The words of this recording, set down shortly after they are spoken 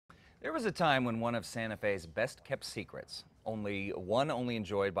There was a time when one of Santa Fe's best kept secrets, only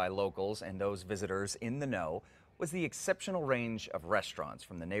enjoyed by locals and those visitors in the know, was the exceptional range of restaurants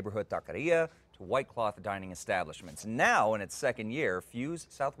from the neighborhood taqueria to white cloth dining establishments. Now, in its second year, Fuze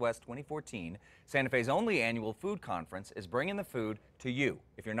Southwest 2014, Santa Fe's only annual food conference, is bringing the food to you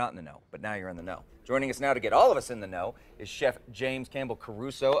if you're not in the know, but now you're in the know. Joining us now to get all of us in the know is Chef James Campbell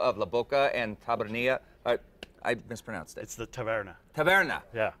Caruso of La Boca and Tabernia. I mispronounced it. It's the Taverna. Taverna.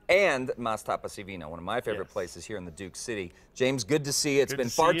 Yeah. And Mas Tapas y Vino, one of my favorite places here in the Duke City. James, good to see you. It's been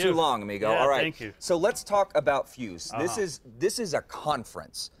far too long, amigo. Yeah, all right. thank you. So let's talk about Fuze. This is a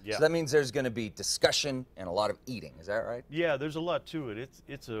conference. Yeah. So that means there's going to be discussion and a lot of eating. Is that right? Yeah, there's a lot to it.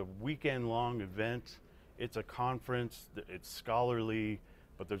 It's a weekend-long event. It's a conference. It's scholarly,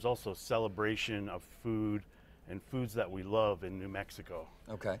 but there's also celebration of food and foods that we love in New Mexico.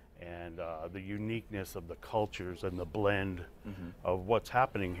 Okay. And the uniqueness of the cultures and the blend of what's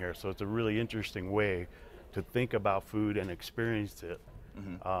happening here. So it's a really interesting way to think about food and experience it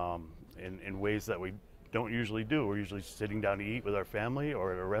in ways that we don't usually do. We're usually sitting down to eat with our family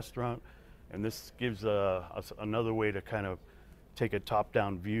or at a restaurant, and this gives us another way to kind of take a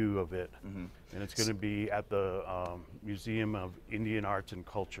top-down view of it. And it's going to be at the Museum of Indian Arts and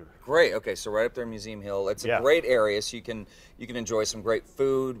Culture. Great. Okay, so right up there, Museum Hill. It's a great area, so you can enjoy some great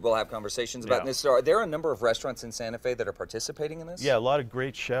food. We'll have conversations about this. So are there a number of restaurants in Santa Fe that are participating in this? Yeah, a lot of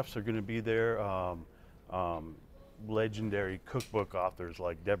great chefs are going to be there. Legendary cookbook authors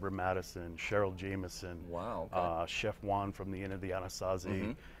like Deborah Madison, Cheryl Jameson, wow, okay. Chef Juan from the Inn of the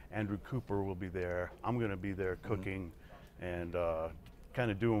Anasazi, Andrew Cooper will be there. I'm going to be there cooking and kind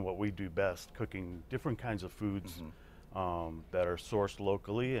of doing what we do best, cooking different kinds of foods that are sourced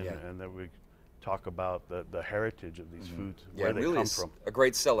locally, and that we talk about the heritage of these foods, where they come from. A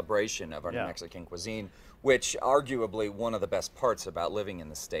great celebration of our New Mexican cuisine, which arguably one of the best parts about living in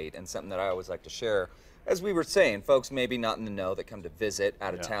the state, and something that I always like to share. As we were saying, folks maybe not in the know that come to visit,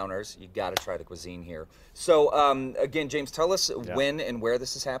 out-of-towners, you got to try the cuisine here. So again, James, tell us when and where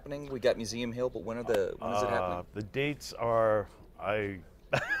this is happening. We got Museum Hill, but when is it happening? The dates are,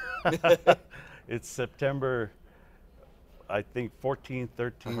 it's September, I think 14th,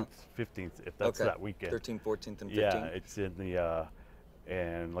 13th, 15th, if that's that weekend. 13th, 14th, and 15th? Yeah, it's in the,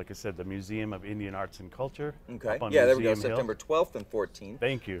 and like I said, the Museum of Indian Arts and Culture. Okay. Up on Yeah, there we Museum go, Hill. September 12th and 14th.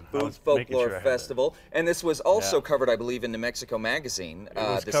 Thank you. Food Folklore Festival. And this was also covered, I believe, in New Mexico Magazine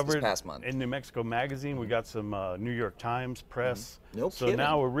this past month. In New Mexico Magazine. We got some New York Times press. No so kidding.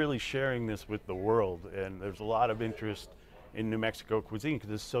 now we're really sharing this with the world, and there's a lot of interest in New Mexico cuisine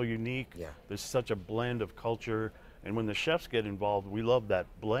because it's so unique. Yeah. There's such a blend of culture, and when the chefs get involved, we love that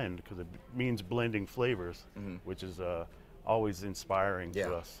blend because it means blending flavors, which is always inspiring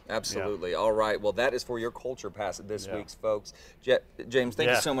to us. Absolutely. All right. Well, that is for your culture pass this week's, folks. James,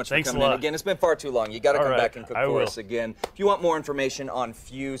 thank you so much for coming in. Again, it's been far too long. You got to come back and cook for us again. If you want more information on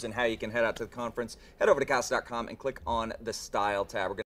Fuze and how you can head out to the conference, head over to casa.com and click on the Style tab.